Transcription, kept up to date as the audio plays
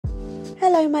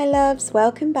Hello my loves,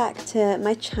 welcome back to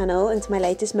my channel and to my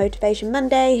latest Motivation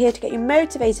Monday, here to get you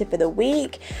motivated for the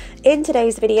week. In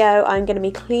today's video I'm going to be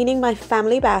cleaning my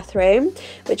family bathroom,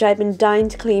 which I've been dying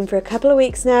to clean for a couple of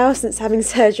weeks now since having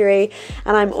surgery,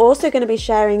 and I'm also going to be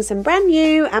sharing some brand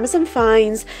new Amazon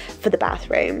finds for the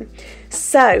bathroom.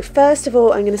 So first of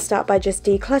all, I'm going to start by just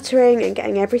decluttering and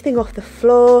getting everything off the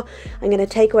floor. I'm going to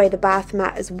take away the bath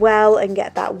mat as well and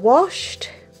get that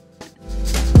washed.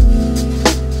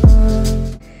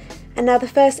 And now the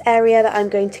first area that I'm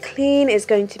going to clean is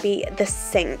going to be the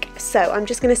sink. So I'm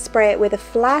just going to spray it with a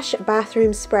Flash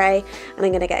bathroom spray, and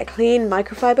I'm going to get a clean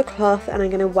microfiber cloth and I'm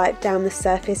going to wipe down the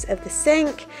surface of the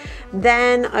sink.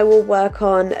 Then I will work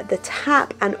on the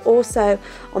tap and also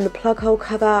on the plug hole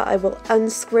cover. I will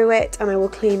unscrew it and I will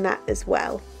clean that as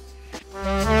well.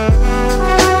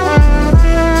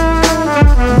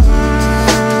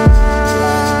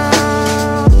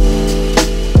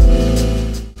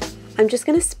 I'm just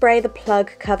going to spray the plug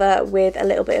cover with a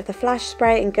little bit of the Flash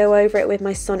spray and go over it with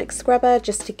my sonic scrubber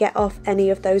just to get off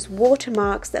any of those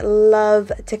watermarks that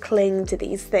love to cling to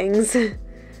these things. And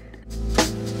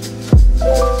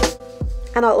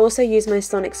I'll also use my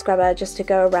sonic scrubber just to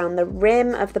go around the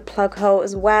rim of the plug hole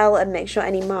as well and make sure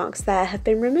any marks there have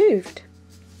been removed.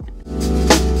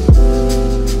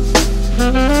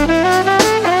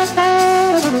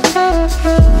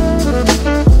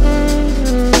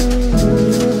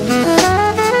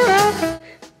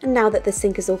 And now that the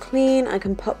sink is all clean, I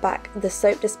can pop back the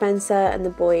soap dispenser and the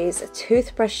boys'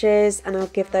 toothbrushes, and I'll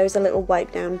give those a little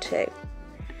wipe down too.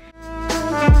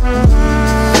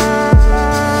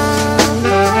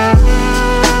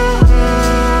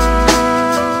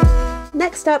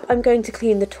 Next up, I'm going to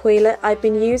clean the toilet. I've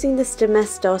been using this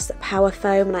Domestos Power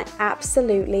Foam and I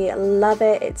absolutely love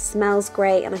it. It smells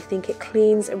great and I think it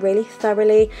cleans really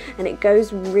thoroughly and it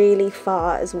goes really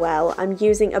far as well. I'm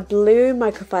using a blue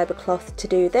microfiber cloth to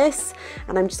do this,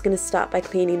 and I'm just going to start by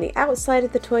cleaning the outside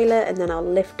of the toilet, and then I'll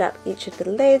lift up each of the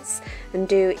lids and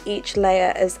do each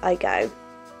layer as I go.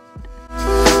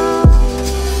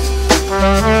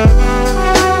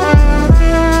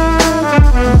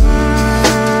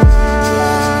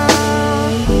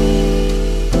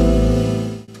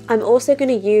 I'm also going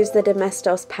to use the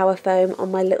Domestos Power Foam on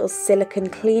my little silicone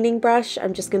cleaning brush.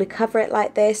 I'm just going to cover it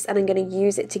like this and I'm going to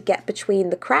use it to get between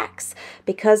the cracks.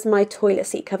 Because my toilet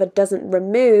seat cover doesn't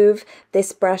remove,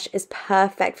 this brush is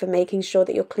perfect for making sure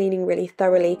that you're cleaning really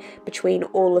thoroughly between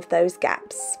all of those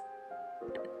gaps.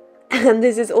 And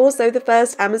this is also the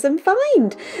first Amazon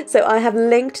find. So I have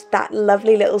linked that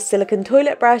lovely little silicone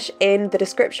toilet brush in the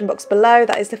description box below.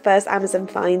 That is the first Amazon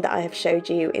find that I have showed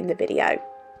you in the video.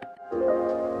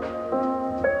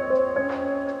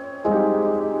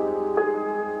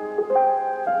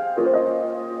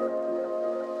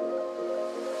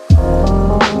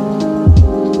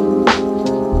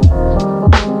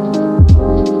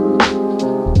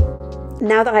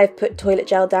 Now that I've put toilet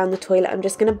gel down the toilet, I'm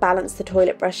just going to balance the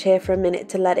toilet brush here for a minute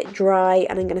to let it dry,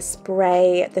 and I'm going to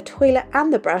spray the toilet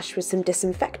and the brush with some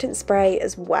disinfectant spray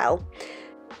as well.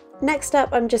 Next up,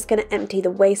 I'm just going to empty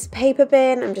the waste paper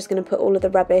bin. I'm just going to put all of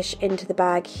the rubbish into the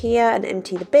bag here and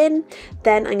empty the bin.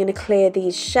 Then I'm going to clear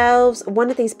these shelves. One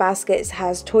of these baskets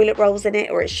has toilet rolls in it,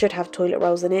 or it should have toilet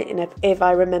rolls in it, if I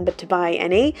remembered to buy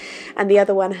any. And the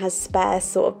other one has spare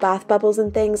sort of bath bubbles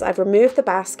and things. I've removed the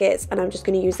baskets and I'm just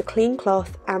going to use a clean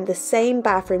cloth and the same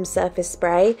bathroom surface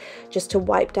spray just to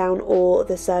wipe down all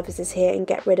the surfaces here and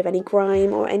get rid of any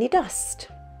grime or any dust.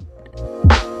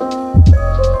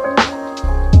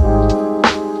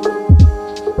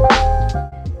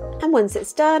 And once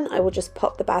it's done, I will just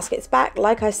pop the baskets back.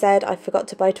 Like I said, I forgot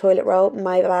to buy toilet roll,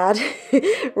 my bad.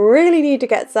 Really need to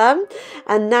get some.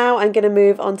 And now I'm going to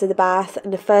move on to the bath,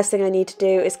 and the first thing I need to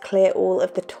do is clear all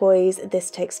of the toys.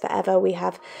 This takes forever. We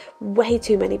have way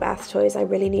too many bath toys. I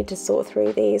really need to sort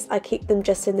through these. I keep them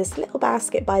just in this little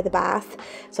basket by the bath,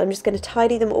 so I'm just going to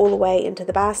tidy them all away into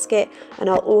the basket, and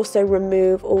I'll also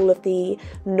remove all of the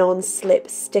non-slip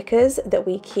stickers that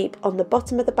we keep on the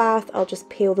bottom of the bath. I'll just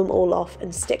peel them all off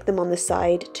and stick them on the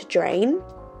side to drain.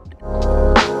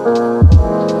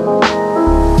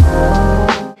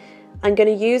 I'm going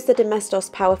to use the Domestos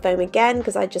Power Foam again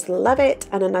because I just love it,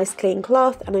 and a nice clean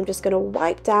cloth, and I'm just going to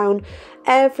wipe down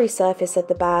every surface of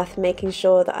the bath, making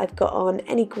sure that I've got on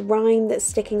any grime that's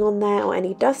sticking on there or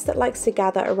any dust that likes to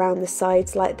gather around the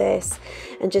sides like this,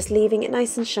 and just leaving it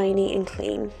nice and shiny and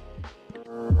clean.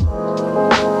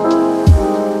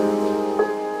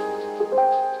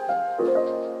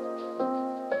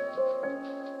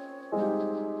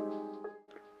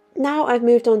 Now I've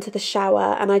moved on to the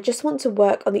shower, and I just want to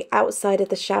work on the outside of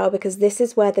the shower because this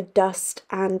is where the dust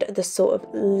and the sort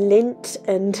of lint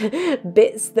and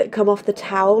bits that come off the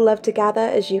towel love to gather.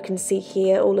 As you can see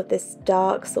here, all of this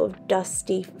dark sort of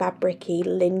dusty, fabricy,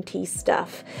 linty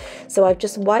stuff. So I've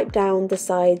just wiped down the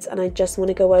sides, and I just want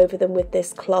to go over them with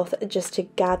this cloth just to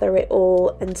gather it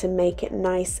all and to make it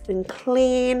nice and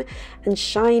clean and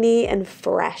shiny and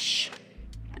fresh.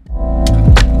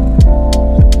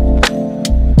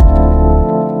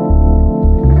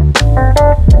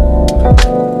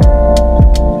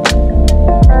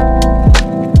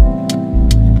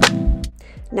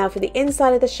 Now for the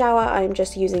inside of the shower, I'm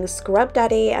just using Scrub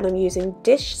Daddy, and I'm using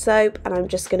dish soap, and I'm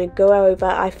just going to go over.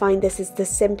 I find this is the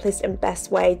simplest and best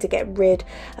way to get rid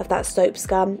of that soap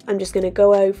scum. I'm just going to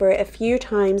go over it a few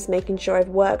times, making sure I've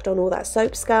worked on all that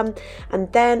soap scum,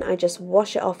 and then I just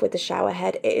wash it off with the shower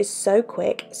head. It is so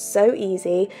quick, so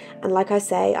easy, and like I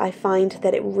say, I find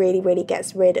that it really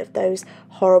gets rid of those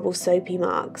horrible soapy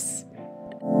marks.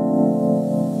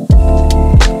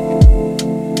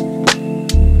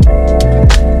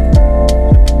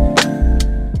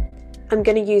 I'm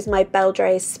going to use my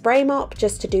Beldray spray mop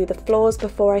just to do the floors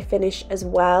before I finish as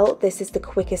well. This is the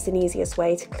quickest and easiest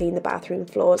way to clean the bathroom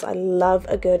floors. I love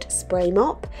a good spray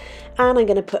mop. And I'm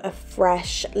going to put a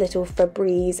fresh little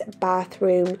Febreze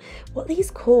bathroom, what are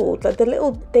these called? Like the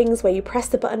little things where you press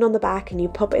the button on the back and you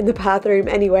pop it in the bathroom.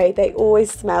 Anyway, they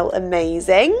always smell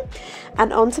amazing.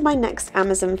 And onto my next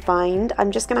Amazon find,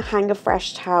 I'm just going to hang a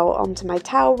fresh towel onto my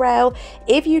towel rail.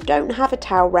 If you don't have a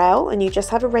towel rail and you just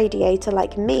have a radiator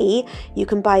like me, you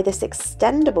can buy this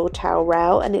extendable towel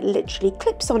rail, and it literally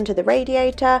clips onto the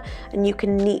radiator and you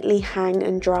can neatly hang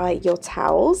and dry your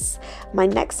towels. My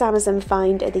next Amazon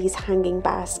find are these hanging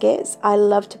baskets. I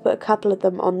love to put a couple of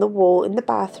them on the wall in the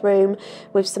bathroom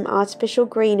with some artificial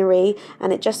greenery,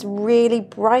 and it just really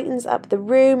brightens up the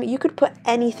room. You could put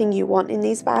anything you want in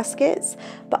these baskets,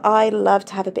 but I love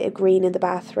to have a bit of green in the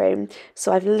bathroom.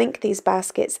 So I've linked these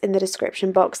baskets in the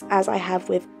description box, as I have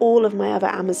with all of my other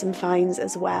Amazon finds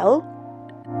as well.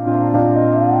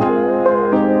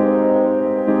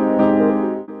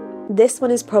 This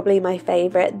one is probably my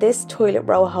favourite. This toilet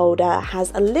roll holder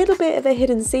has a little bit of a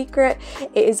hidden secret.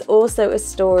 It is also a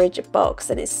storage box,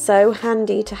 and it's so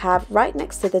handy to have right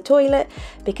next to the toilet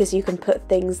because you can put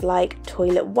things like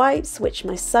toilet wipes, which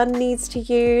my son needs to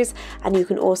use, and you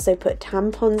can also put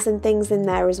tampons and things in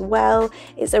there as well.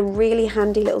 It's a really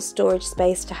handy little storage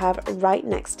space to have right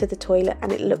next to the toilet,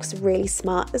 and it looks really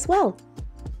smart as well.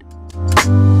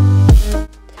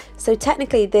 So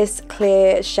technically this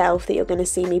clear shelf that you're going to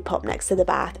see me pop next to the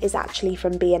bath is actually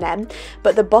from B&M,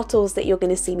 but the bottles that you're going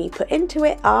to see me put into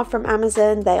it are from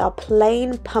Amazon. They are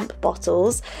plain pump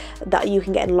bottles that you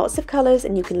can get in lots of colours,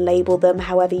 and you can label them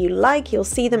however you like. You'll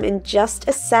see them in just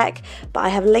a sec, but I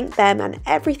have linked them and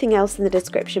everything else in the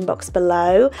description box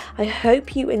below. I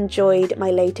hope you enjoyed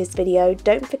my latest video.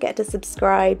 Don't forget to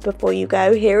subscribe before you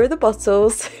go. Here are the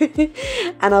bottles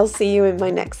and I'll see you in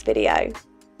my next video.